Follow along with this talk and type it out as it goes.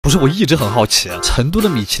是我一直很好奇，成都的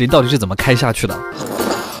米其林到底是怎么开下去的？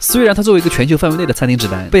虽然它作为一个全球范围内的餐厅指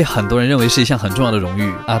南，被很多人认为是一项很重要的荣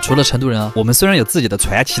誉啊。除了成都人啊，我们虽然有自己的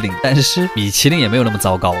川麒麟，但是米其林也没有那么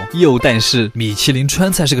糟糕。但是米其林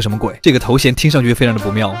川菜是个什么鬼？这个头衔听上去非常的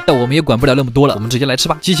不妙，但我们也管不了那么多了，我们直接来吃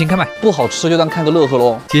吧，激情开麦。不好吃就当看个乐呵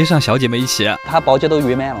喽。街上小姐妹一起，他包间都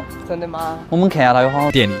约满了。真的吗？我们看下他有好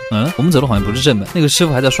店里，我们走的好像不是正门，那个师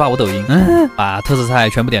傅还在刷我抖音，把特色菜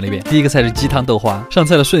全部点了一遍。第一个菜是鸡汤豆花，上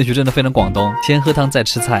菜的顺序真的非常广东，先喝汤再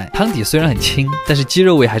吃菜。汤底虽然很清，但是鸡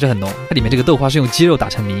肉味还是很浓。它里面这个豆花是用鸡肉打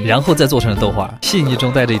成泥，然后再做成了豆花，细腻中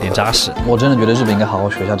带着一点扎实。我真的觉得日本应该好好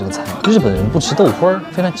学一下这个菜。日本人不吃豆花，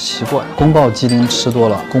非常奇怪。宫爆鸡丁吃多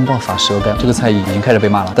了，宫爆法蛇干，这个菜已经开始被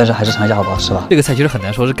骂了，但是还是尝一下好不好吃吧。这个菜其实很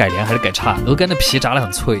难说是改良还是改差。鹅肝的皮炸得很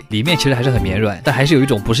脆，里面其实还是很绵软，但还是有一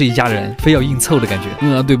种不是一家人非要硬凑的感觉。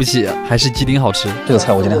对不起，还是鸡丁好吃。这个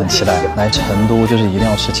菜我今天很期待，来成都就是一定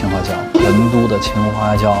要吃青花椒。成都的青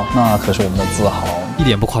花椒那可是我们的自豪。一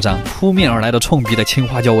点不夸张，扑面而来的冲鼻的青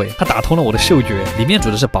花椒味，它打通了我的嗅觉。里面煮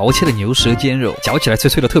的是薄切的牛舌尖肉，嚼起来脆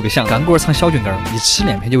脆的，特别像干锅藏小卷干。你吃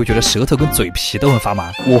2片就会觉得舌头跟嘴皮都很发麻。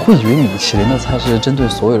我会以为米其林的菜是针对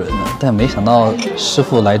所有人的，但没想到师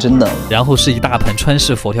傅来真的。然后是一大盆川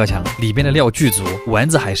式佛跳墙，里面的料巨足，丸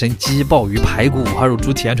子、海参、鸡、鲍鱼、排骨、五花肉、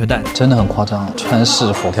猪蹄、鹌鹑蛋，真的很夸张。川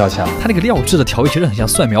式佛跳墙，它那个料汁的调味其实很像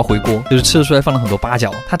蒜苗回锅，就是吃得出来放了很多八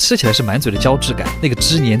角。它吃起来是满嘴的胶质感，那个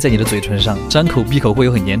汁粘在你的嘴唇上，张口闭口会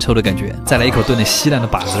有很粘稠的感觉。再来一口炖的稀烂的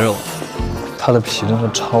把子肉。它的皮真的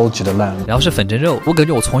超级的烂，然后是粉蒸肉。我感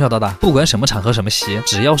觉我从小到大，不管什么场合什么席，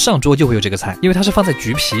只要上桌就会有这个菜，因为它是放在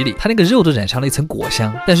橘皮里，它那个肉都染上了一层果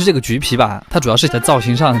香。但是这个橘皮吧，它主要是在造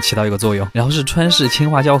型上起到一个作用。然后是川式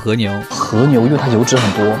青花椒和牛，因为它油脂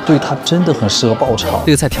很多，对它真的很适合爆炒。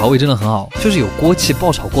这个菜调味真的很好，就是有锅气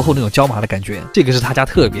爆炒过后那种椒麻的感觉。这个是他家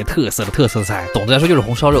特别特色的特色菜，总的来说就是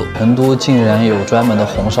红烧肉。成都竟然有专门的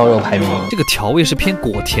红烧肉排名。这个调味是偏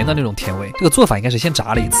果甜的那种甜味。这个做法应该是先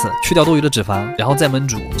炸了一次，去掉多余的脂肪，然后再焖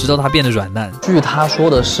煮，直到它变得软烂。据他说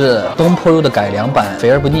的是东坡肉的改良版，肥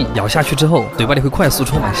而不腻。咬下去之后，嘴巴里会快速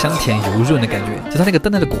充满香甜油润的感觉，就它那个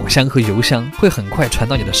淡淡的果香和油香会很快传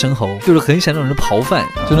到你的生喉，就是很想让人刨饭。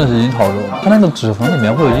真的是樱桃肉，它那个脂肪里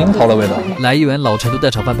面会有樱桃的味道。来一碗老成都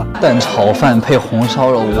蛋炒饭吧。蛋炒饭配红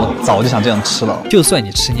烧肉，我早就想这样吃了。就算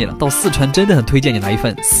你吃腻了，到四川真的很推荐你来一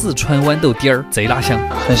份四川豌豆丁儿，贼拉香，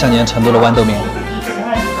很想念成都的豌豆面。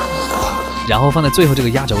然后放在最后这个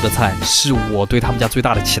压轴的菜，是我对他们家最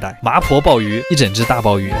大的期待，麻婆鲍鱼，一整只大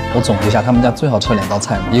鲍鱼。我总结一下，他们家最好吃的2道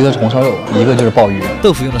菜，一个是红烧肉，一个就是鲍鱼。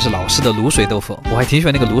豆腐用的是老式的卤水豆腐，我还挺喜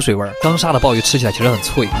欢那个卤水味儿。刚杀的鲍鱼吃起来其实很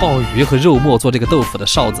脆，鲍鱼和肉末做这个豆腐的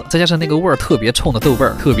哨子，再加上那个味儿特别冲的豆瓣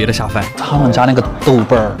儿，特别的下饭。他们家那个豆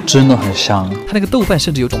瓣儿真的很香，它那个豆瓣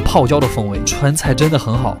甚至有种泡椒的风味。川菜真的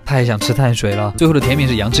很好，太想吃碳水了。最后的甜品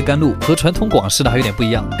是杨枝甘露，和传统广式的还有点不一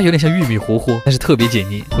样，它有点像玉米糊糊，但是特别解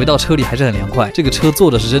腻。回到车里还是很凉快，这个车坐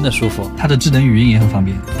的是真的舒服，它的智能语音也很方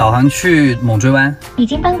便。导航去猛追湾，已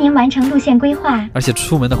经帮您完成路线规划，而且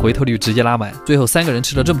出门的回头率直接拉满。最后3个人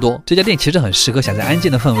吃了这么多，这家店其实很适合想在安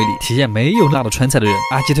静的氛围里体验没有辣的川菜的人。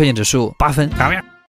阿鸡推荐指数8分。